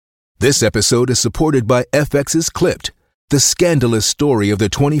This episode is supported by FX's Clipped, the scandalous story of the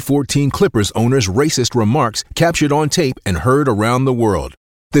 2014 Clippers owner's racist remarks captured on tape and heard around the world.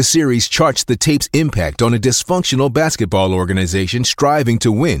 The series charts the tape's impact on a dysfunctional basketball organization striving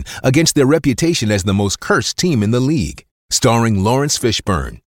to win against their reputation as the most cursed team in the league. Starring Lawrence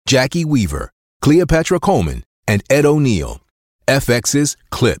Fishburne, Jackie Weaver, Cleopatra Coleman, and Ed O'Neill. FX's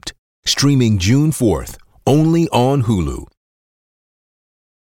Clipped, streaming June 4th, only on Hulu.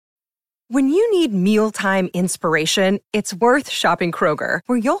 When you need mealtime inspiration, it's worth shopping Kroger,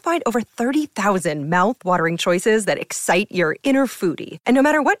 where you'll find over 30,000 mouth-watering choices that excite your inner foodie. And no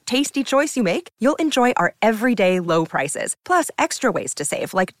matter what tasty choice you make, you'll enjoy our everyday low prices, plus extra ways to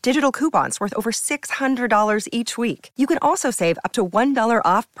save, like digital coupons worth over $600 each week. You can also save up to $1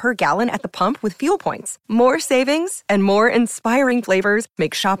 off per gallon at the pump with fuel points. More savings and more inspiring flavors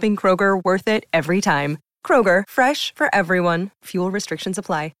make shopping Kroger worth it every time. Kroger, fresh for everyone. Fuel restrictions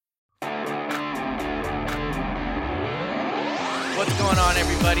apply. What's going on,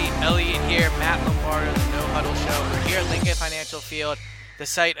 everybody? Elliot here, Matt Lombardo, the No Huddle Show. We're here at Lincoln Financial Field, the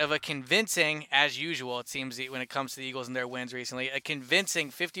site of a convincing, as usual, it seems when it comes to the Eagles and their wins recently, a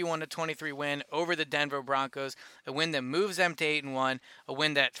convincing 51-23 win over the Denver Broncos, a win that moves them to 8-1, a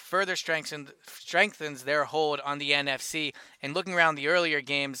win that further strengthens their hold on the NFC. And looking around the earlier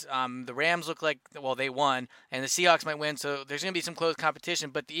games, the Rams look like, well, they won, and the Seahawks might win, so there's going to be some close competition,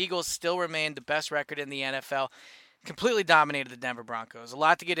 but the Eagles still remain the best record in the NFL. Completely dominated the Denver Broncos. A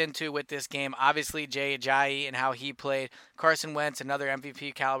lot to get into with this game. Obviously, Jay Ajayi and how he played. Carson Wentz, another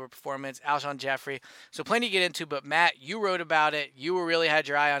MVP caliber performance. Alshon Jeffrey. So plenty to get into, but Matt, you wrote about it. You really had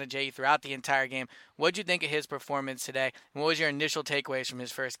your eye on Ajayi throughout the entire game. What did you think of his performance today? And what was your initial takeaways from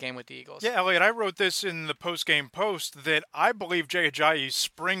his first game with the Eagles? Yeah, Elliot, I wrote this in the postgame post that I believe Jay Ajayi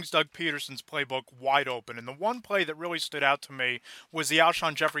springs Doug Peterson's playbook wide open. And the one play that really stood out to me was the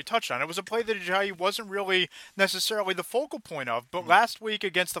Alshon Jeffrey touchdown. It was a play that Ajayi wasn't really necessarily the focal point of. But last week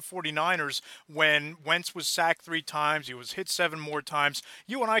against the 49ers, when Wentz was sacked 3 times, he was hit 7 more times,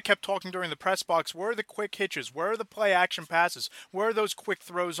 you and I kept talking during the press box, where are the quick hitches? Where are the play action passes? Where are those quick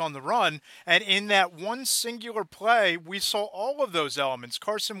throws on the run? And in that one singular play, we saw all of those elements.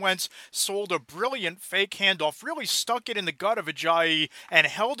 Carson Wentz sold a brilliant fake handoff, really stuck it in the gut of Ajayi and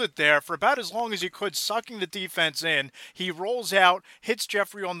held it there for about as long as he could, sucking the defense in. He rolls out, hits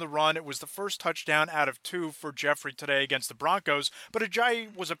Jeffrey on the run. It was the first touchdown out of 2 for Jeffrey today against the Broncos, but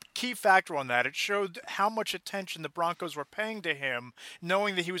Ajayi was a key factor on that. It showed how much attention the Broncos were paying to him,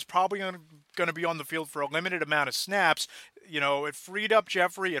 knowing that he was probably going to be on the field for a limited amount of snaps. You know, it freed up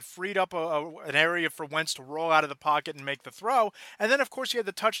Jeffrey. It freed up an area for Wentz to roll out of the pocket and make the throw. And then, of course, you had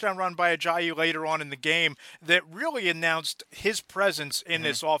the touchdown run by Ajayi later on in the game that really announced his presence in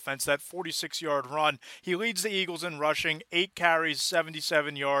this offense, that 46-yard run. He leads the Eagles in rushing, 8 carries,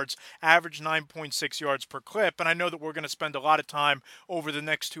 77 yards, average 9.6 yards per clip. And I know that we're going to spend a lot of time over the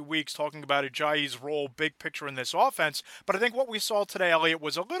next 2 weeks talking about Ajayi's role, big picture in this offense. But I think what we saw today, Elliot,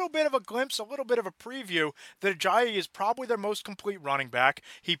 was a little bit of a glimpse, a little bit of a preview that Ajayi is probably their most complete running back.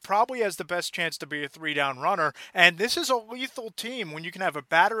 He probably has the best chance to be a 3-down runner. And this is a lethal team when you can have a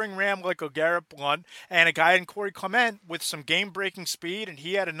battering ram like Garrett Blount and a guy in Corey Clement with some game-breaking speed. And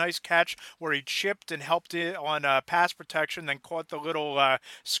he had a nice catch where he chipped and helped it on pass protection, then caught the little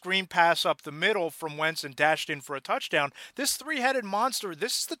screen pass up the middle from Wentz and dashed in for a touchdown. This 3-headed monster,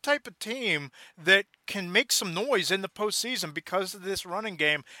 this is the type of team that can make some noise in the postseason because of this running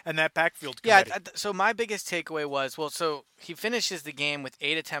game and that backfield committee. Yeah, so my biggest takeaway was, so he finishes the game with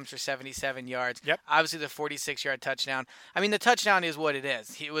 8 attempts for 77 yards. Yep. Obviously, the 46-yard touchdown. I mean, the touchdown is what it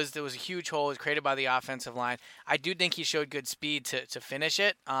is. There was a huge hole. It was created by the offensive line. I do think he showed good speed to finish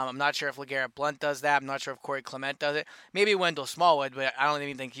it. I'm not sure if LeGarrette Blount does that. I'm not sure if Corey Clement does it. Maybe Wendell Smallwood, but I don't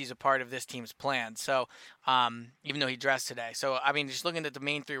even think he's a part of this team's plan. So, even though he dressed today. So, I mean, just looking at the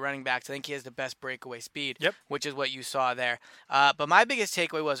main 3 running backs, I think he has the best breakaway speed, which is what you saw there. But my biggest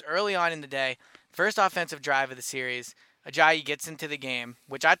takeaway was early on in the day, first offensive drive of the series, Ajayi gets into the game,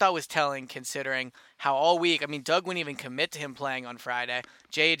 which I thought was telling considering how all week, I mean, Doug wouldn't even commit to him playing on Friday.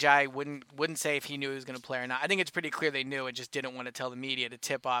 Jay Ajayi wouldn't say if he knew he was going to play or not. I think it's pretty clear they knew and just didn't want to tell the media to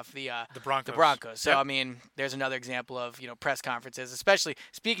tip off the Broncos. So, I mean, there's another example of, press conferences, especially,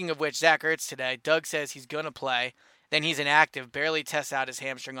 speaking of which, Zach Ertz today, Doug says he's going to play. Then he's inactive, barely tests out his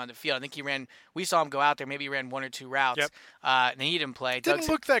hamstring on the field. I think we saw him go out there, maybe he ran 1 or 2 routes, and he didn't play. Didn't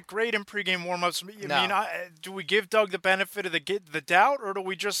look that great in pregame warmups. Do we give Doug the benefit of the doubt, or do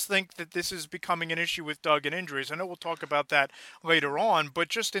we just think that this is becoming an issue with Doug and injuries? I know we'll talk about that later on, but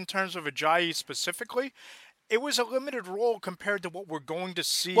just in terms of Ajayi specifically, it was a limited role compared to what we're going to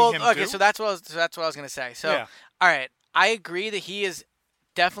see him do. So that's what I was going to say. So, all right, I agree that he is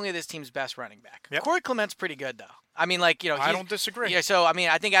definitely this team's best running back. Yep. Corey Clement's pretty good, though. I mean, I don't disagree. Yeah, so, I mean,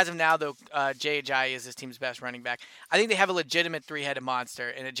 I think as of now, though, Jay Ajayi is this team's best running back. I think they have a legitimate three-headed monster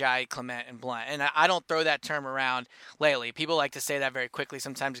in Ajayi, Clement, and Blunt. And I don't throw that term around lately. People like to say that very quickly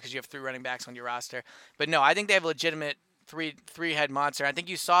sometimes because you have 3 running backs on your roster. But no, I think they have a legitimate three-head monster. I think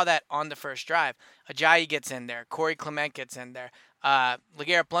you saw that on the first drive. Ajayi gets in there. Corey Clement gets in there.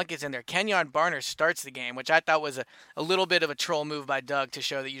 LeGarrette Blount gets in there. Kenyon Barner starts the game, which I thought was a little bit of a troll move by Doug to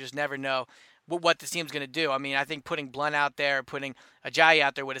show that you just never know what this team's going to do. I mean, I think putting Blunt out there, putting Ajayi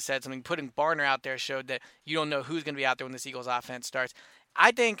out there would have said something. Putting Barner out there showed that you don't know who's going to be out there when this Eagles offense starts.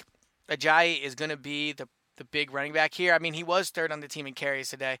 I think Ajayi is going to be the big running back here. I mean, he was third on the team in carries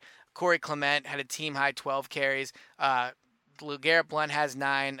today. Corey Clement had a team-high 12 carries. LeGarrette Blount has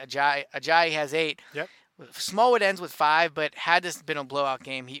 9. Ajayi has 8. Yep. Smallwood ends with 5, but had this been a blowout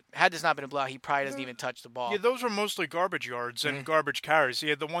game, he probably doesn't even touch the ball. Yeah, those were mostly garbage yards and garbage carries. He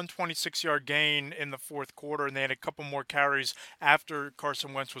had the 126-yard gain in the fourth quarter, and they had a couple more carries after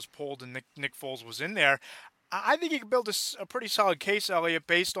Carson Wentz was pulled and Nick Foles was in there. I think you can build a pretty solid case, Elliot,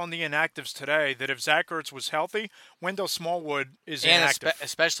 based on the inactives today, that if Zach Ertz was healthy, Wendell Smallwood is inactive.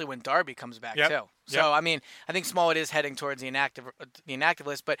 Especially when Darby comes back, too. So, I mean, I think Smallwood is heading towards the inactive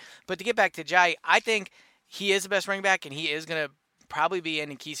list. But to get back to Jai, I think he is the best running back, and he is going to probably be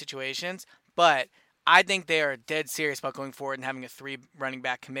in key situations. But I think they are dead serious about going forward and having a 3 running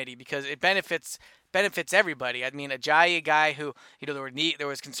back committee because it benefits everybody. I mean, Ajayi, a guy who there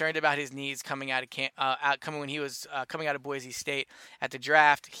was concerned about his knees coming out of coming when he was coming out of Boise State at the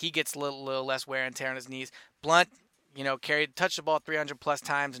draft. He gets a little less wear and tear on his knees. Blunt, touched the ball 300 plus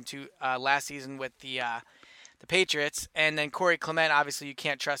times into last season with the Patriots, and then Corey Clement, obviously you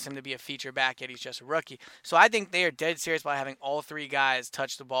can't trust him to be a feature back yet. He's just a rookie. So I think they are dead serious about having all 3 guys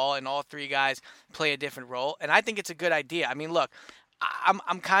touch the ball and all 3 guys play a different role. And I think it's a good idea. I mean, look,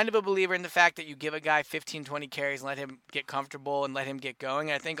 I'm kind of a believer in the fact that you give a guy 15, 20 carries and let him get comfortable and let him get going.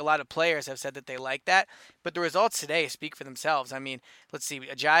 And I think a lot of players have said that they like that. But the results today speak for themselves. I mean, let's see,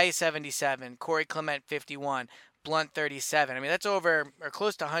 Ajayi 77, Corey Clement 51, Blunt 37. I mean, that's over or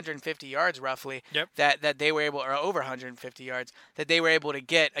close to 150 yards roughly. Yep. That they were able, or over 150 yards that they were able to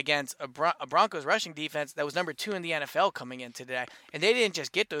get against a Broncos rushing defense that was number 2 in the NFL coming in today. And they didn't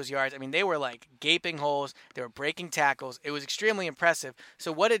just get those yards. I mean, they were like gaping holes. They were breaking tackles. It was extremely impressive.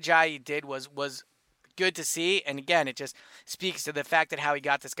 So what Ajayi did was good to see. And again, it just speaks to the fact that how he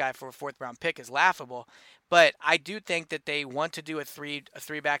got this guy for a 4th round pick is laughable. But I do think that they want to do a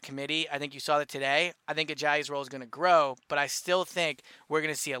three-back committee. I think you saw that today. I think Ajayi's role is going to grow, but I still think we're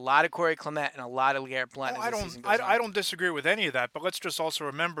going to see a lot of Corey Clement and a lot of LeGarrette Blount as the season goes on. I don't disagree with any of that, but let's just also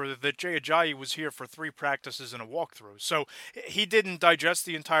remember that Jay Ajayi was here for 3 practices and a walkthrough. So he didn't digest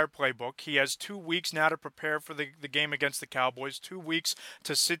the entire playbook. He has 2 weeks now to prepare for the game against the Cowboys, 2 weeks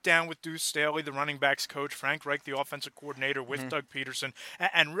to sit down with Deuce Staley, the running backs coach, Frank Reich, the offensive coordinator, with Doug Peterson,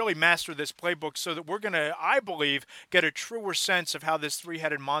 and really master this playbook so that we're going to, I believe, get a truer sense of how this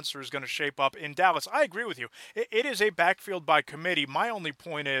 3-headed monster is going to shape up in Dallas. I agree with you. It is a backfield by committee. My only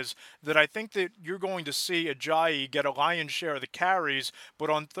point is that I think that you're going to see Ajayi get a lion's share of the carries,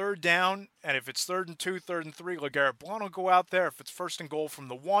 but on 3rd down, and if it's 3rd and 2, 3rd and 3, LeGarrette Blount will go out there. If it's 1st and goal from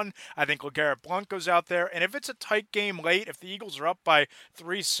the 1, I think LeGarrette Blount goes out there. And if it's a tight game late, if the Eagles are up by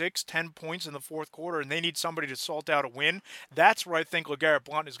 3, 6, 10 points in the 4th quarter and they need somebody to salt out a win, that's where I think LeGarrette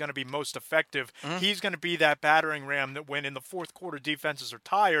Blount is going to be most effective. He's going to be that battering ram that when in the 4th quarter defenses are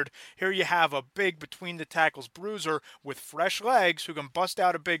tired, here you have a big between-the-tackles bruiser with fresh legs who can bust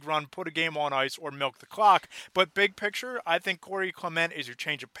out a big run, put a game on ice, or milk the clock. But big picture, I think Corey Clement is your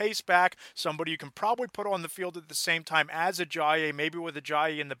change of pace back, somebody you can probably put on the field at the same time as Ajayi, maybe with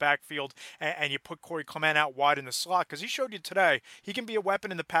Ajayi in the backfield, and you put Corey Clement out wide in the slot, because he showed you today he can be a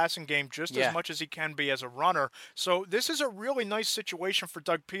weapon in the passing game just as much as he can be as a runner. So this is a really nice situation for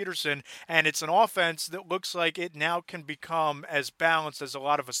Doug Peterson, and it's an offense that looks like it now can become as balanced as a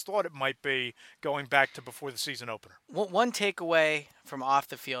lot of us thought it might be going back to before the season opener. One takeaway from off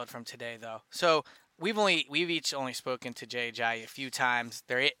the field from today, though. So we've each only spoken to Jay Ajayi a few times.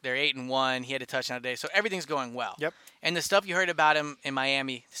 They're 8-1. He had a touchdown today, so everything's going well. Yep. And the stuff you heard about him in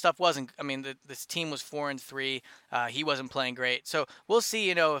Miami, stuff wasn't. I mean, this team was 4-3. He wasn't playing great. So we'll see.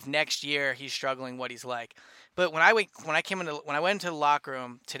 If next year he's struggling, what he's like. But when I went into the locker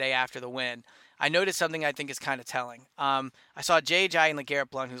room today after the win, I noticed something I think is kind of telling. I saw Jay Ajayi and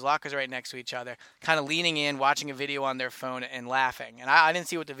LeGarrette Blount, whose lockers are right next to each other, kind of leaning in, watching a video on their phone and laughing. And I didn't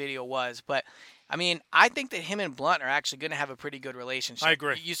see what the video was, but I mean, I think that him and Blount are actually going to have a pretty good relationship. I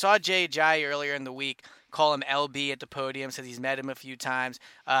agree. You saw Jay Ajayi earlier in the week call him LB at the podium, says he's met him a few times.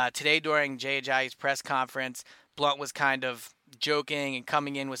 Today during Jay Ajayi's press conference, Blount was kind of joking and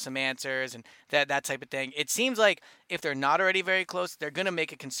coming in with some answers and that type of thing. It seems like if they're not already very close, they're going to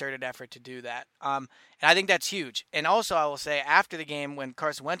make a concerted effort to do that. And I think that's huge. And also, I will say, after the game, when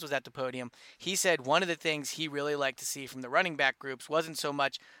Carson Wentz was at the podium, he said one of the things he really liked to see from the running back groups wasn't so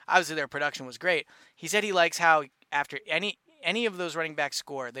much, obviously their production was great. He said he likes how after any of those running backs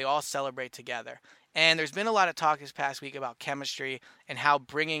score, they all celebrate together. And there's been a lot of talk this past week about chemistry and how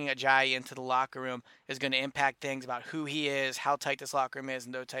bringing Ajayi into the locker room is going to impact things about who he is, how tight this locker room is,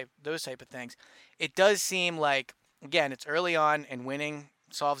 and those type of things. It does seem like, again, it's early on and winning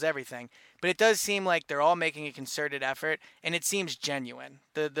solves everything, but it does seem like they're all making a concerted effort, and it seems genuine.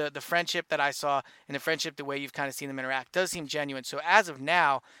 The friendship that I saw and the friendship, the way you've kind of seen them interact, does seem genuine. So as of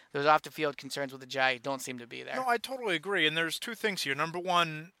now, those off-the-field concerns with Ajayi don't seem to be there. No, I totally agree. And there's two things here. Number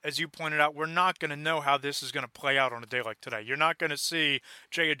one, as you pointed out, we're not going to know how this is going to play out on a day like today. You're not going to see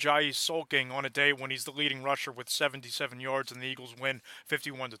Jay Ajayi sulking on a day when he's the leading rusher with 77 yards and the Eagles win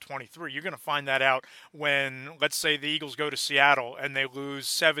 51-23. You're going to find that out when, let's say, the Eagles go to Seattle and they lose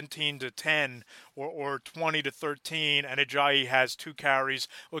 17-10 or 20-13, and Ajayi has 2 carries,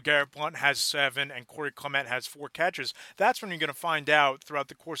 LeGarrette Blount has 7, and Corey Clement has 4 catches. That's when you're going to find out throughout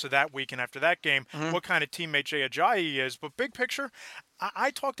the course of that week and after that game what kind of teammate Jay Ajayi is. But big picture,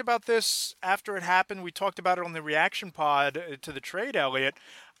 I talked about this after it happened. We talked about it on the reaction pod to the trade, Elliot.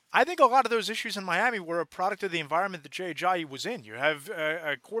 I think a lot of those issues in Miami were a product of the environment that Jay Ajayi was in. You have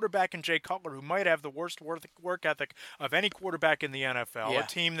a quarterback in Jay Cutler who might have the worst work ethic of any quarterback in the NFL, a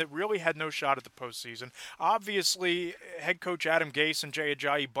team that really had no shot at the postseason. Obviously, head coach Adam Gase and Jay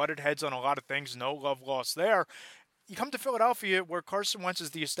Ajayi butted heads on a lot of things, no love lost there. You come to Philadelphia, where Carson Wentz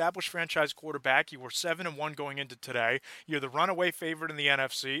is the established franchise quarterback. You were 7-1 going into today. You're the runaway favorite in the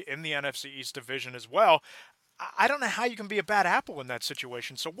NFC East division as well. I don't know how you can be a bad apple in that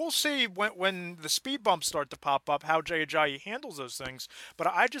situation. So we'll see when the speed bumps start to pop up how Jay Ajayi handles those things. But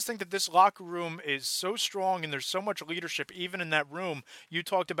I just think that this locker room is so strong and there's so much leadership even in that room. You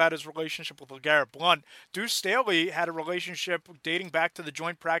talked about his relationship with LeGarrette Blount. Deuce Staley had a relationship dating back to the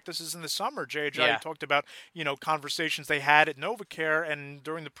joint practices in the summer. Jay Ajayi talked about, conversations they had at NovaCare and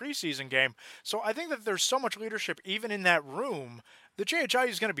during the preseason game. So I think that there's so much leadership even in that room that Jay Ajayi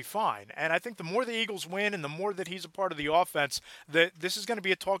is going to be fine. And I think the more the Eagles win and the more that he's a part of the offense, that this is going to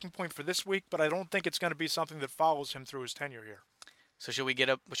be a talking point for this week, but I don't think it's going to be something that follows him through his tenure here. So should we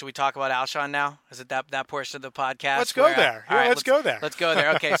talk about Alshon now? Is it that portion of the podcast? Let's go there. Let's go there. Let's go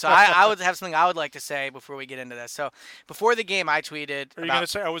there. Okay, so I would have something I would like to say before we get into this. So before the game, I tweeted. Are you going to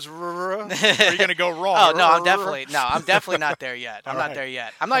say I was? Or are you going to go wrong? Oh no, I'm definitely not there yet. I'm not there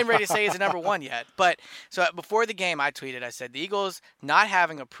yet. I'm not even ready to say he's a number one yet. But so before the game, I tweeted. I said the Eagles not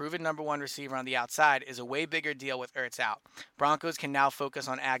having a proven number one receiver on the outside is a way bigger deal with Ertz out. Broncos can now focus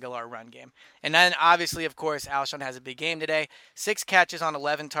on Aguilar run game. And then obviously, of course, Alshon has a big game today. 6 catches on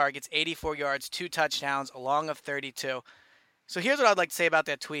 11 targets, 84 yards, 2 touchdowns, along of 32. So here's what I'd like to say about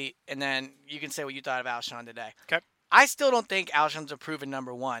that tweet, and then you can say what you thought of Alshon today. Okay. I still don't think Alshon's a proven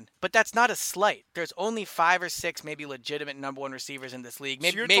number one, but that's not a slight. There's only 5 or 6 maybe legitimate number one receivers in this league.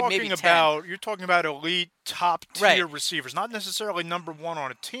 Maybe, so maybe 10. You're talking about elite top tier receivers, not necessarily number one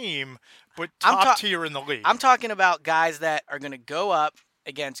on a team, but top tier in the league. I'm talking about guys that are going to go up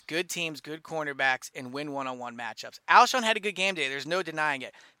against good teams, good cornerbacks, and win one-on-one matchups. Alshon had a good game today. There's no denying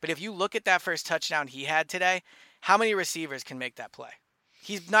it. But if you look at that first touchdown he had today, how many receivers can make that play?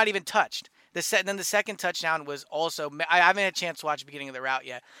 He's not even touched. Then the second touchdown was also – I haven't had a chance to watch the beginning of the route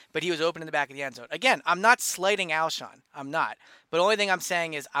yet, but he was open in the back of the end zone. Again, I'm not slighting Alshon. I'm not. But the only thing I'm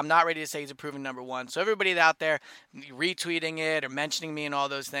saying is I'm not ready to say he's a proven number one. So everybody out there retweeting it or mentioning me and all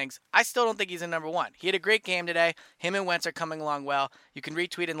those things, I still don't think he's a number one. He had a great game today. Him and Wentz are coming along well. You can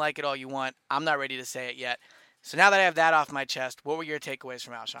retweet and like it all you want. I'm not ready to say it yet. So now that I have that off my chest, what were your takeaways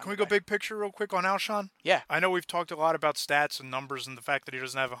from Alshon? Can we go big picture real quick on Alshon? Yeah. I know we've talked a lot about stats and numbers and the fact that he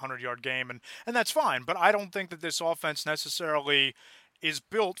doesn't have a 100-yard game, and that's fine. But I don't think that this offense necessarily is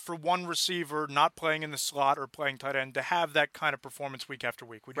built for one receiver not playing in the slot or playing tight end to have that kind of performance week after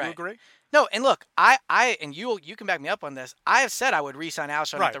week. Would you agree? No, and look, I and you can back me up on this. I have said I would re-sign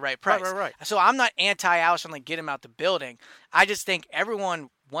Alshon at the right price. Right. So I'm not anti-Alshon, like get him out the building. I just think everyone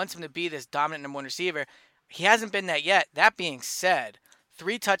wants him to be this dominant number one receiver. He hasn't been that yet. That being said,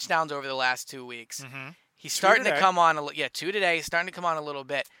 3 touchdowns over the last 2 weeks. Mm-hmm. He's starting to come on. 2 today. He's starting to come on a little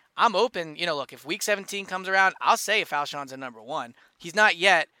bit. I'm open. Look, if week 17 comes around, I'll say if Alshon's a number one. He's not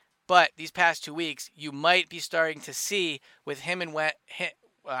yet, but these past 2 weeks, you might be starting to see with him and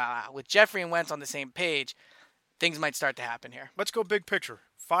with Jeffrey and Wentz on the same page, things might start to happen here. Let's go big picture.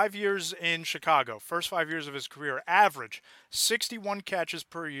 5 years in Chicago, first 5 years of his career, average 61 catches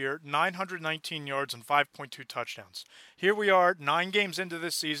per year, 919 yards, and 5.2 touchdowns. Here we are, 9 games into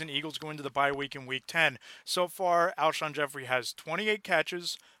this season. Eagles go into the bye week in Week 10. So far, Alshon Jeffrey has 28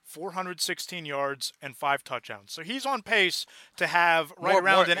 catches, 416 yards, and 5 touchdowns. So he's on pace to have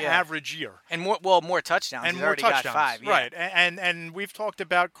around an average year. And more touchdowns. And he's more already touchdowns. Got 5. Yeah. Right. And we've talked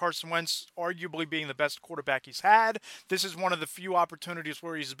about Carson Wentz arguably being the best quarterback he's had. This is one of the few opportunities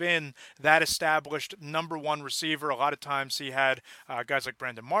where he's been that established number one receiver. A lot of times he had guys like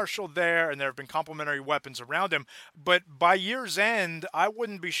Brandon Marshall there, and there have been complementary weapons around him. But by year's end, I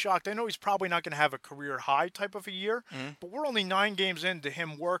wouldn't be shocked. I know he's probably not going to have a career high type of a year, but we're only 9 games into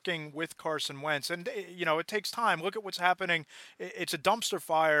him working with Carson Wentz. And, it takes time. Look at what's happening. It's a dumpster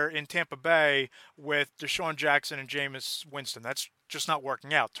fire in Tampa Bay with Deshaun Jackson and Jameis Winston. That's just not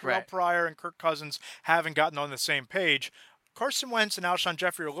working out. Terrell Pryor and Kirk Cousins haven't gotten on the same page. Carson Wentz and Alshon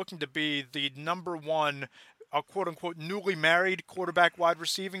Jeffrey are looking to be the number one a quote-unquote newly married quarterback-wide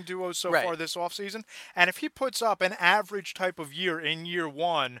receiving duo so far this offseason. And if he puts up an average type of year in year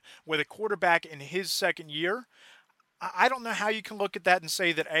one with a quarterback in his second year, I don't know how you can look at that and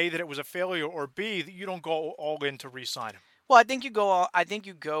say that A, that it was a failure, or B, that you don't go all in to re-sign him. Well, I think you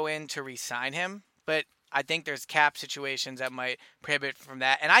go in to re-sign him, but I think there's cap situations that might prohibit from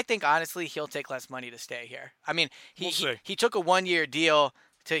that. And I think, honestly, he'll take less money to stay here. I mean, he took a 1-year deal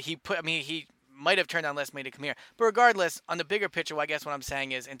he might have turned down less money to come here. But regardless, on the bigger picture, I guess what I'm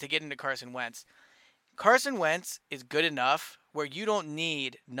saying is, and to get into Carson Wentz is good enough where you don't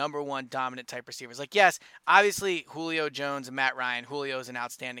need number one dominant type receivers. Like, yes, obviously Julio Jones and Matt Ryan. Julio's an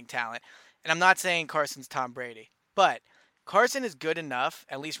outstanding talent. And I'm not saying Carson's Tom Brady. But Carson is good enough,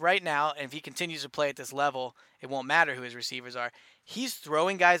 at least right now, and if he continues to play at this level, it won't matter who his receivers are. He's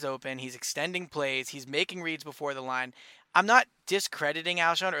throwing guys open. He's extending plays. He's making reads before the line. I'm not discrediting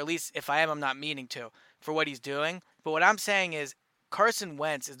Alshon, or at least if I am, I'm not meaning to, for what he's doing. But what I'm saying is Carson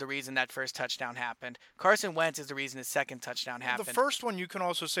Wentz is the reason that first touchdown happened. Carson Wentz is the reason his second touchdown happened. The first one you can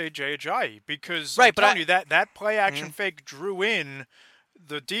also say Jay Ajayi, because I'm telling you that play action fake drew in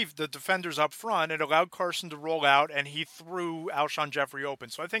the defenders up front. It allowed Carson to roll out, and he threw Alshon Jeffrey open.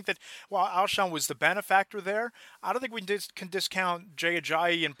 So I think that while Alshon was the benefactor there, I don't think we can discount Jay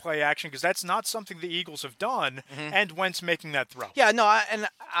Ajayi in play action, because that's not something the Eagles have done, and Wentz making that throw. Yeah, no, and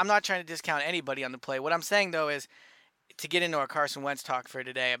I'm not trying to discount anybody on the play. What I'm saying, though, is to get into our Carson Wentz talk for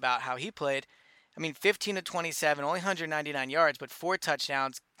today about how he played. I mean, 15 to 27, only 199 yards, but 4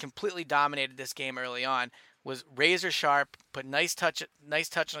 touchdowns, completely dominated this game early on. Was razor sharp, put nice touch on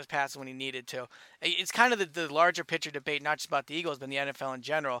his passes when he needed to. It's kind of the larger picture debate, not just about the Eagles, but the NFL in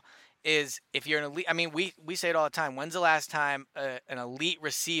general, is if you're an elite. I mean, we say it all the time. When's the last time an elite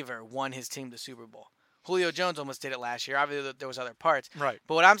receiver won his team the Super Bowl? Julio Jones almost did it last year. Obviously, there was other parts. Right.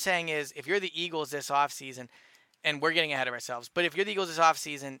 But what I'm saying is, if you're the Eagles this offseason, and we're getting ahead of ourselves, but if you're the Eagles this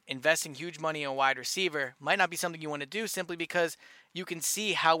offseason, investing huge money in a wide receiver might not be something you want to do, simply because you can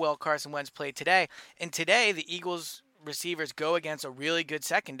see how well Carson Wentz played today. And today, the Eagles receivers go against a really good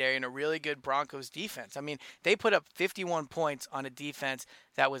secondary and a really good Broncos defense. I mean, they put up 51 points on a defense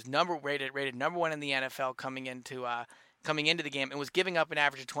that was rated number one in the NFL coming into the game, and was giving up an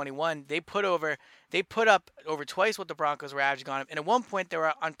average of 21. They put up over twice what the Broncos were averaging on them. And at one point, they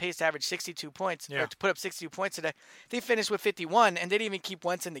were on pace to average 62 points, or to put up 62 points today. They finished with 51, and they didn't even keep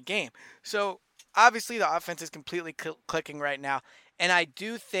Wentz in the game. So obviously, the offense is completely clicking right now. And I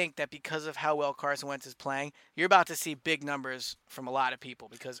do think that because of how well Carson Wentz is playing, you're about to see big numbers from a lot of people,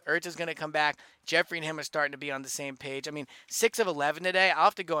 because Ertz is going to come back. Jeffrey and him are starting to be on the same page. I mean, 6 of 11 today. I'll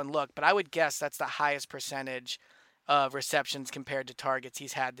have to go and look, but I would guess that's the highest percentage of receptions compared to targets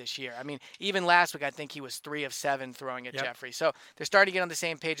he's had this year. I mean, even last week, I think he was 3 of 7 throwing at Jeffrey. So they're starting to get on the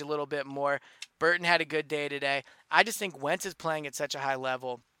same page a little bit more. Burton had a good day today. I just think Wentz is playing at such a high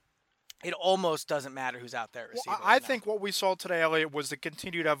level, it almost doesn't matter who's out there receiving. Well, I think what we saw today, Elliot, was the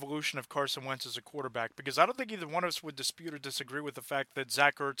continued evolution of Carson Wentz as a quarterback, because I don't think either one of us would dispute or disagree with the fact that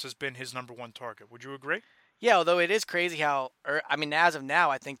Zach Ertz has been his number one target. Would you agree? Yeah, although it is crazy how, as of now,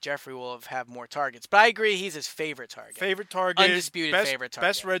 I think Jeffrey will have more targets. But I agree, he's his favorite target. Favorite target. Undisputed favorite target.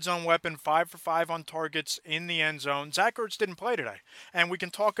 Best red zone weapon, 5 for 5 on targets in the end zone. Zach Ertz didn't play today. And we can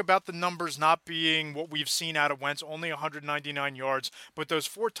talk about the numbers not being what we've seen out of Wentz, only 199 yards, but those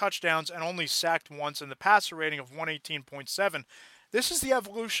 4 touchdowns and only sacked once, and the passer rating of 118.7. This is the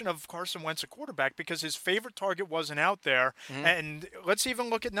evolution of Carson Wentz, a quarterback, because his favorite target wasn't out there. And let's even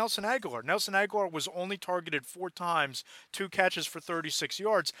look at Nelson Aguilar. Nelson Aguilar was only targeted 4 times, 2 catches for 36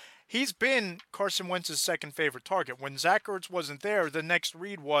 yards. he's been Carson Wentz's second favorite target. When Zach Ertz wasn't there, the next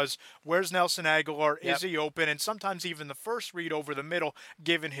read was, where's Nelson Aguilar? Yep. Is he open? And sometimes even the first read over the middle,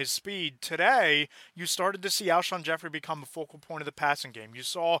 given his speed. Today, you started to see Alshon Jeffrey become a focal point of the passing game. You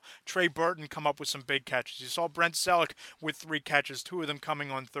saw Trey Burton come up with some big catches. You saw Brent Selleck with 3 catches, 2 of them coming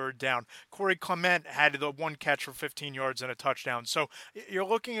on third down. Corey Clement had the 1 catch for 15 yards and a touchdown. So you're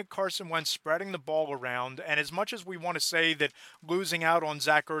looking at Carson Wentz spreading the ball around, and as much as we want to say that losing out on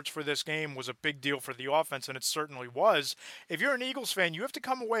Zach Ertz for this game was a big deal for the offense, and it certainly was, if you're an Eagles fan, you have to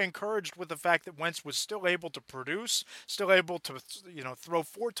come away encouraged with the fact that Wentz was still able to produce, still able to throw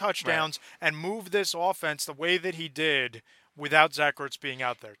 4 touchdowns and move this offense the way that he did without Zach Ertz being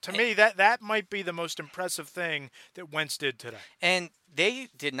out there. To me, that might be the most impressive thing that Wentz did today. And they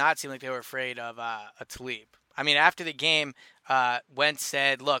did not seem like they were afraid of a Talib. I mean, after the game, Wentz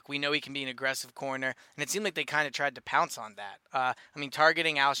said, look, we know he can be an aggressive corner, and it seemed like they kind of tried to pounce on that.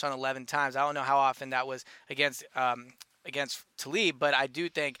 Targeting Alshon 11 times, I don't know how often that was against Talib, but I do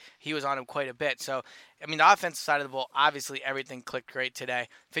think he was on him quite a bit. So, the offensive side of the ball, obviously everything clicked great today.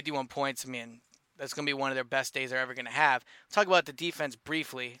 51 points, that's going to be one of their best days they're ever going to have. Talk about the defense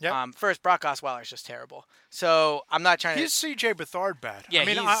briefly. Yep. First, Brock Osweiler is just terrible. So I'm not trying to... He's C.J. Beathard bad. Yeah,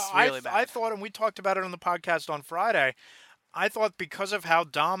 he's really bad. I thought, and we talked about it on the podcast on Friday, I thought because of how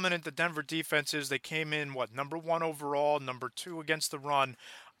dominant the Denver defense is, they came in, number 1 overall, number 2 against the run.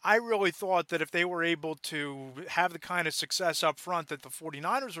 I really thought that if they were able to have the kind of success up front that the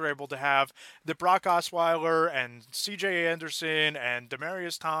 49ers were able to have, that Brock Osweiler and C.J. Anderson and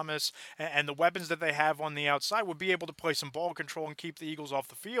Demaryius Thomas and the weapons that they have on the outside would be able to play some ball control and keep the Eagles off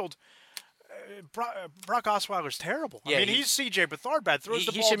the field. Brock Osweiler's terrible. Yeah, he's C.J. Beathard bad. Throws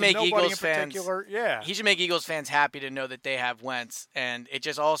the ball should to make nobody Eagles in fans, particular. Yeah. He should make Eagles fans happy to know that they have Wentz, and it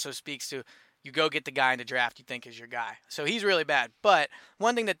just also speaks to you go get the guy in the draft you think is your guy. So he's really bad. But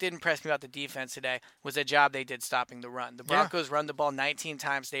one thing that did impress me about the defense today was the job they did stopping the run. The Broncos run the ball 19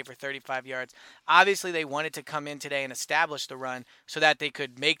 times today for 35 yards. Obviously, they wanted to come in today and establish the run so that they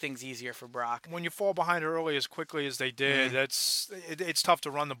could make things easier for Brock. When you fall behind early as quickly as they did, it's tough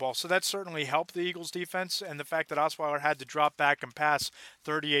to run the ball. So that certainly helped the Eagles' defense, and the fact that Osweiler had to drop back and pass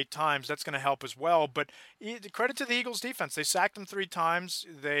 38 times, that's going to help as well. But credit to the Eagles' defense. They sacked him 3 times.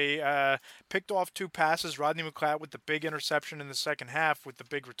 They picked off 2 passes. Rodney McLeod with the big interception in the second half with the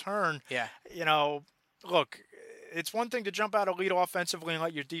big return. Yeah. Look, it's one thing to jump out a lead offensively and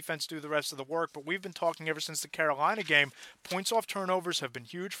let your defense do the rest of the work, but we've been talking ever since the Carolina game. Points off turnovers have been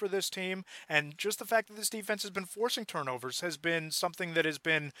huge for this team, and just the fact that this defense has been forcing turnovers has been something that has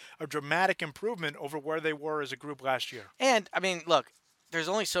been a dramatic improvement over where they were as a group last year. And, look, there's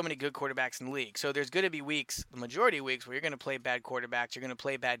only so many good quarterbacks in the league. So there's going to be weeks, the majority of weeks, where you're going to play bad quarterbacks, you're going to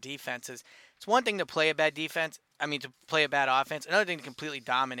play bad defenses. It's one thing to play a bad defense, to play a bad offense. Another thing to completely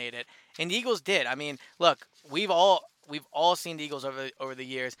dominate it. And the Eagles did. Look, we've all seen the Eagles over the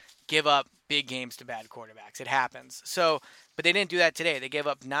years give up big games to bad quarterbacks. It happens. So, but they didn't do that today. They gave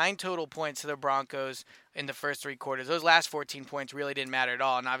up 9 total points to the Broncos in the first 3 quarters. Those last 14 points really didn't matter at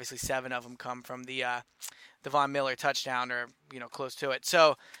all, and obviously 7 of them come from the Von Miller touchdown or, close to it.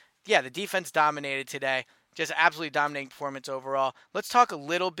 So, yeah, the defense dominated today. Just absolutely dominating performance overall. Let's talk a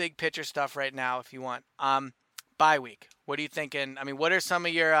little big picture stuff right now if you want. Bye week. What are you thinking? What are some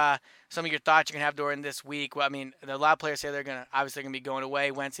of your thoughts you're gonna have during this week? Well, a lot of players say they're gonna be going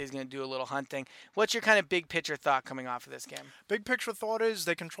away. Wednesday's gonna do a little hunting. What's your kind of big picture thought coming off of this game? Big picture thought is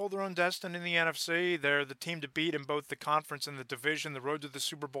they control their own destiny in the NFC. They're the team to beat in both the conference and the division. The road to the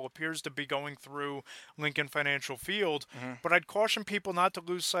Super Bowl appears to be going through Lincoln Financial Field. But I'd caution people not to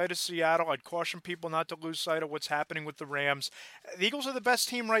lose sight of Seattle. I'd caution people not to lose sight of what's happening with the Rams. The Eagles are the best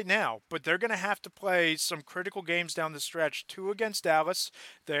team right now, but they're going to have to play some critical games down the stretch. 2 against Dallas.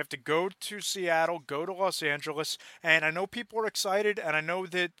 They have to go to Seattle, go to Los Angeles, and I know people are excited, and I know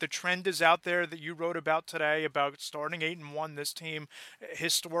that the trend is out there that you wrote about today about starting 8-1. This team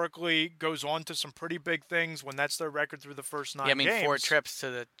historically goes on to some pretty big things when that's their record through the first 9 games. 4 trips to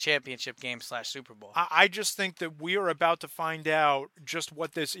the championship game / Super Bowl. I just think that we are about to find out just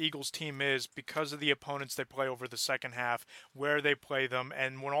what this Eagles team is because of the opponents they play over the second half, where they play them,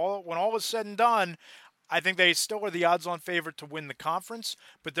 and when all is said and done, I think they still are the odds-on favorite to win the conference,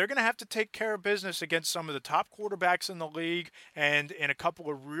 but they're going to have to take care of business against some of the top quarterbacks in the league and in a couple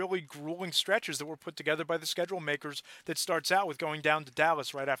of really grueling stretches that were put together by the schedule makers that starts out with going down to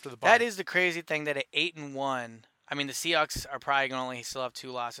Dallas right after the bye. That is the crazy thing that at 8-1, I mean, the Seahawks are probably going to only still have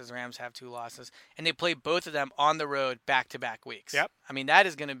 2 losses. Rams have 2 losses. And they play both of them on the road back-to-back weeks. Yep. I mean, that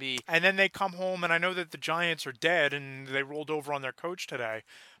is going to be... And then they come home, and I know that the Giants are dead, and they rolled over on their coach today.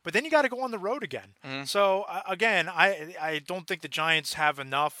 But then you got to go on the road again. Mm-hmm. So, again, I don't think the Giants have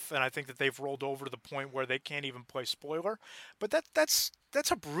enough, and I think that they've rolled over to the point where they can't even play spoiler. But that's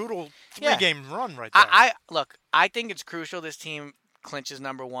a brutal 3-game run right there. Look, I think it's crucial this team clinches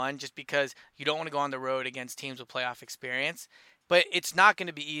number 1 just because you don't want to go on the road against teams with playoff experience. But it's not going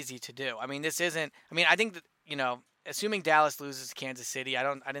to be easy to do. I mean, I think that, assuming Dallas loses to Kansas City,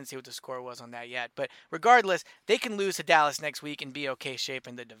 I didn't see what the score was on that yet. But regardless, they can lose to Dallas next week and be okay shape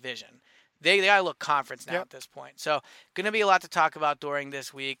in the division. They got to look conference now at this point. So going to be a lot to talk about during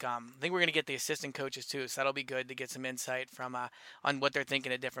this week. I think we're going to get the assistant coaches too, so that'll be good to get some insight from on what they're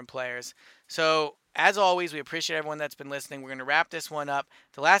thinking of different players. So as always, we appreciate everyone that's been listening. We're going to wrap this one up.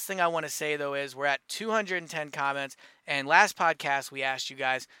 The last thing I want to say, though, is we're at 210 comments. And last podcast, we asked you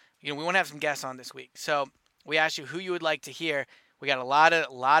guys, we want to have some guests on this week. So we asked you who you would like to hear. We got a lot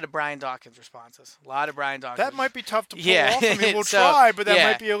of Brian Dawkins responses. That might be tough to pull off. I mean, we'll so, try, but that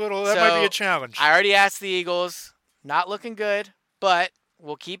might be might be a challenge. I already asked the Eagles. Not looking good, but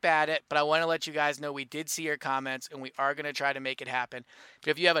we'll keep at it. But I want to let you guys know we did see your comments, and we are going to try to make it happen. But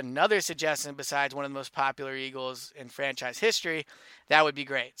if you have another suggestion besides one of the most popular Eagles in franchise history, that would be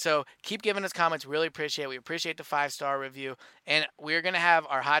great. So keep giving us comments. Really appreciate it. We appreciate the 5-star review. And we're going to have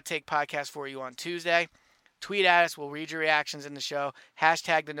our Hot Take podcast for you on Tuesday. Tweet at us. We'll read your reactions in the show.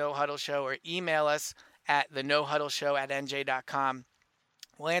 Hashtag the No Huddle Show, or email us at thenohuddleshow@nj.com.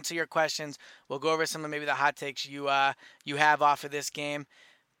 We'll answer your questions. We'll go over some of maybe the hot takes you have off of this game.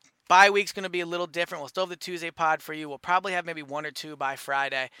 Bye week's going to be a little different. We'll still have the Tuesday pod for you. We'll probably have maybe 1 or 2 by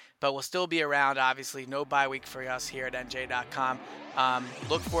Friday, but we'll still be around, obviously. No bye week for us here at nj.com.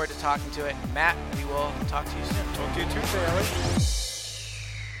 Look forward to talking to it. Matt, we will talk to you soon. Talk to you Tuesday, Ellie.